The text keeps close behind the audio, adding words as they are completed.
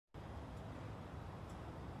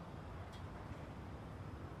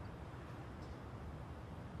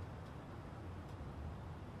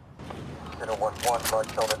1-1, right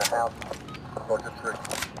shoulder in the house. Roger 3.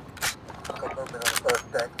 Got movement on the first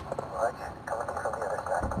deck. Right, coming from the other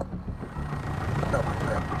side. Double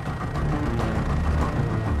check.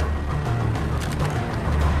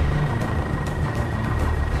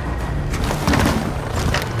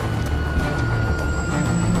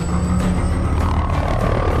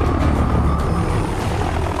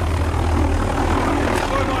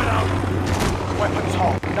 Weapons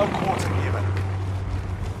hot, no quarter given.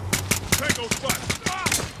 Tango's flat.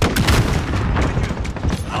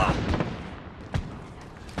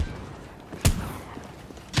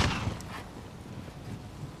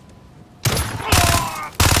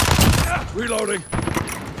 Reloading.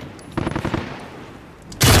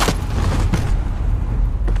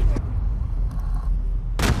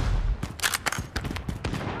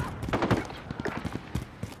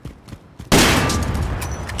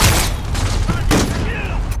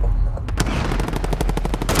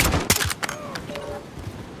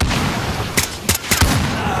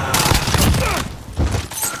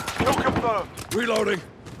 Reloading.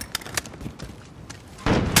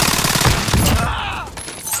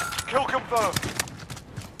 Kill confirmed.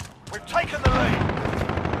 We've taken the lead.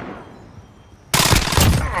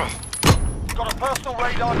 Got a personal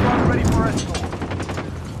radar drone ready for escort.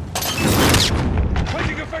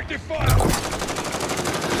 Taking effective fire.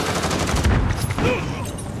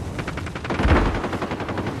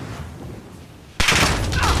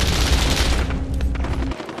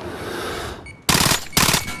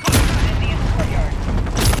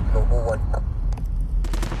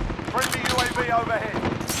 Overhead.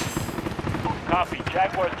 Copy.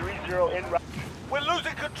 Jaguar 3-0 in route. We're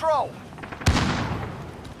losing control.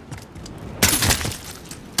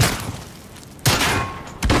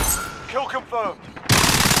 Kill confirmed.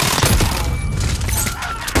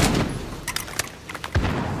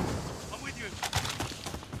 I'm with you.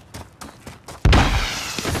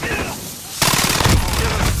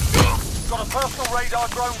 Got a personal radar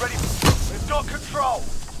drone ready. We've got control.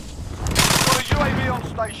 Got a UAV on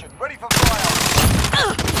station, ready for flyout.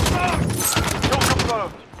 Kill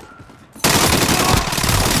confirmed.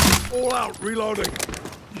 All out. Reloading.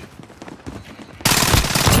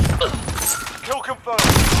 Kill confirmed.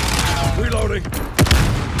 Reloading.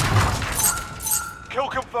 Kill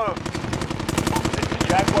confirmed. This is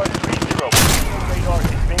Jaguar 3-0. Radar is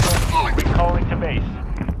bingo. Recalling to base.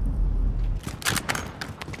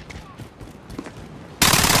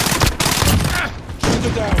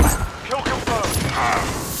 Shoot down. Kill confirmed.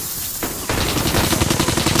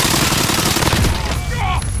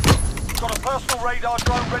 Got a personal radar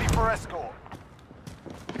drone ready for escort.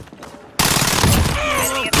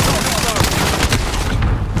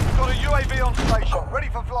 Got a UAV on station, ready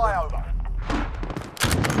for flyover.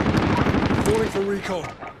 Calling for recon.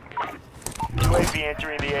 UAV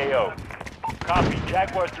entering the AO. Copy.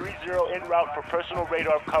 Jaguar 3-0 en route for personal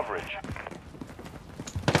radar coverage.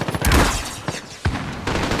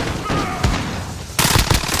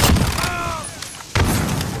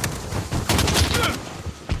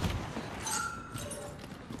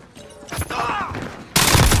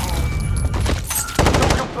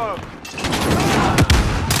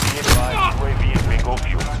 Be advised, UAV is bingo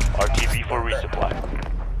fuel. RTV for resupply.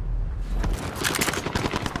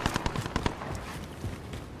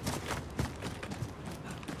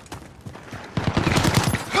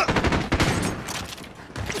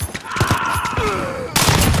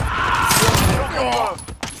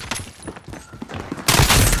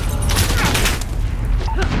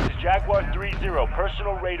 This is Jaguar 3-0.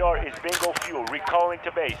 Personal radar is bingo fuel. Recalling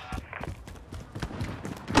to base.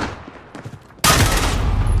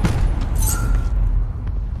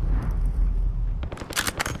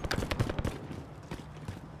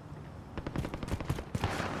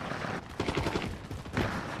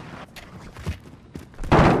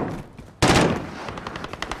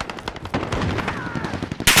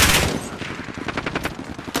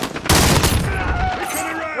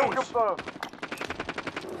 Confirmed.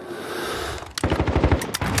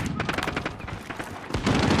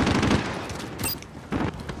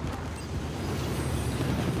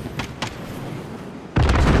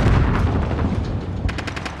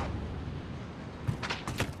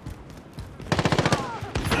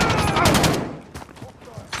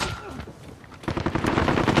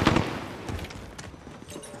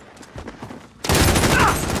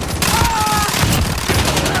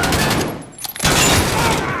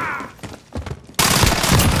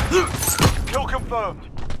 Kill confirmed.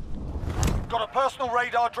 Got a personal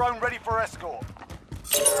radar drone ready for escort.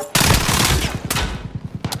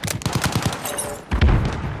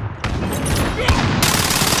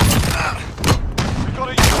 We've got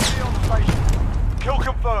a UAV on station. Kill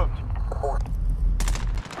confirmed.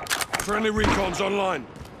 Friendly recon's online.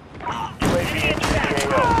 UAV entering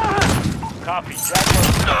the AO. Copy. Jaguar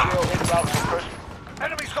 3-0 en route for personal.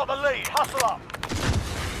 Enemy's got the lead. Hustle up.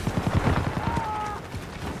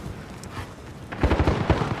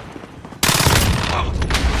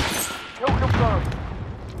 Kill confirmed.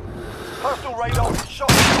 Personal radar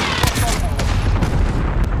shot.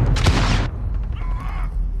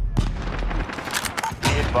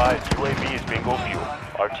 Be advised, UAV is bingo fuel.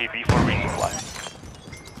 RTB for resupply.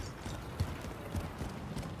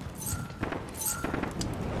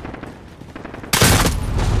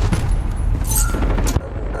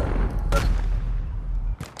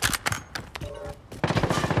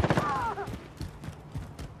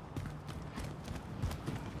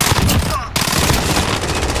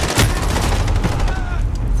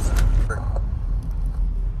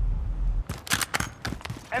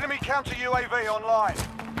 Enemy counter UAV online.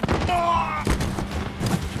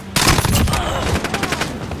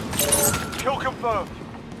 Kill confirmed.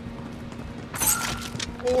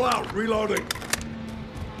 All out, reloading.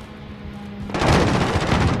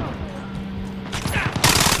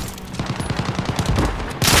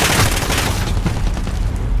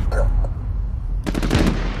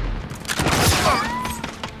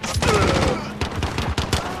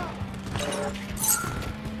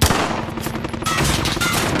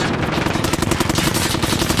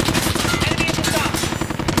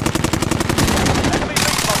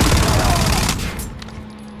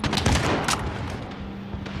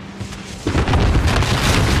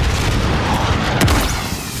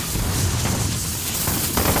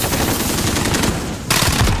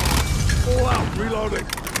 Reloading.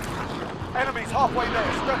 Enemy's halfway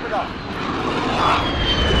there. Step it up.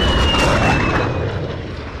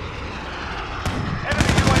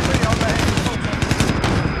 Enemy UAV on there.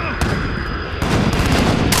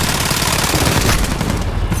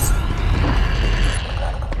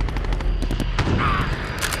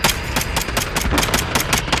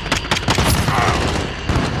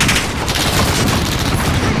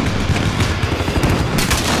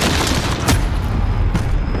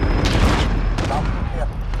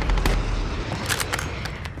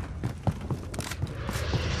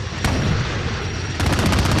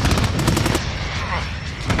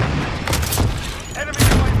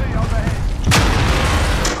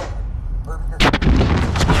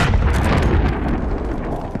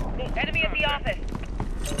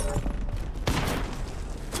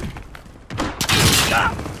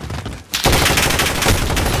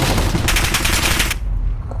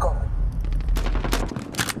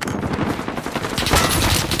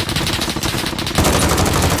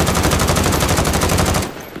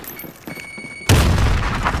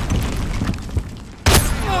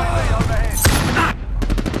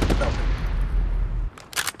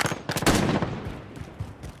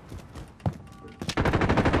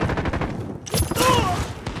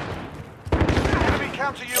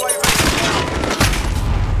 Counter UAV.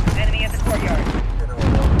 Enemy at the courtyard.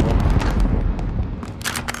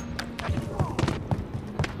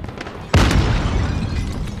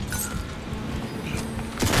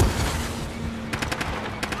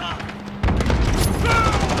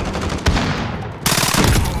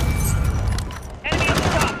 Enemy at the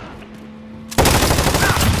top.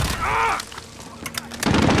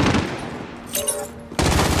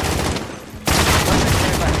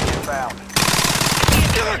 Inbound.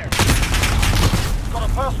 Got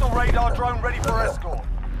a personal radar drone ready for escort.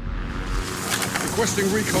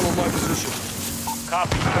 Requesting recon on my position.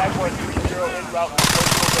 Copy. Jaguar 3-0 en route for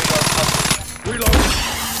personal radar coverage. Reloading.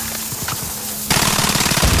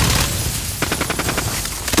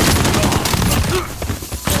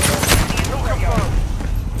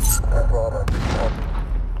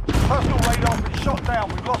 Personal radar been shot down.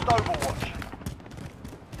 We've lost Overwatch.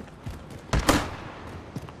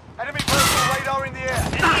 Enemy personal radar in the air.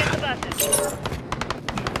 Enemy at the buses.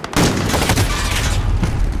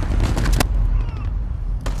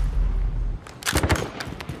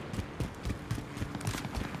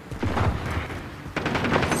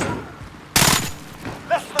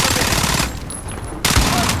 Less than a minute.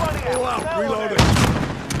 Time's running out. All out, Now or reloading. never.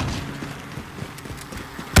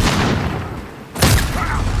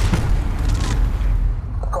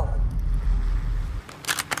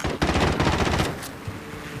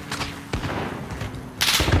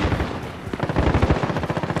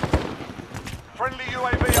 Friendly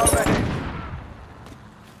UAV overhead.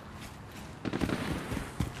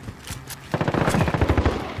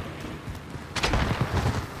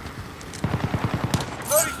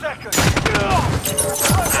 Seconds.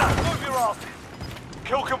 Move your asses.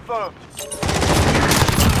 Kill confirmed.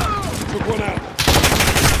 Took one out.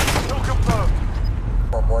 Kill confirmed.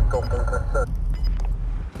 One, go movement, sir.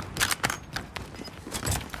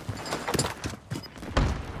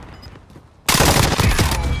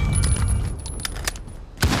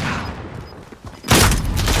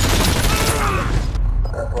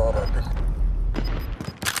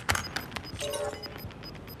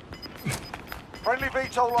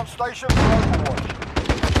 VTOL on station for overwatch.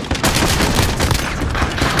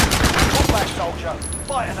 Come back, soldier.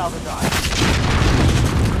 Fight another day.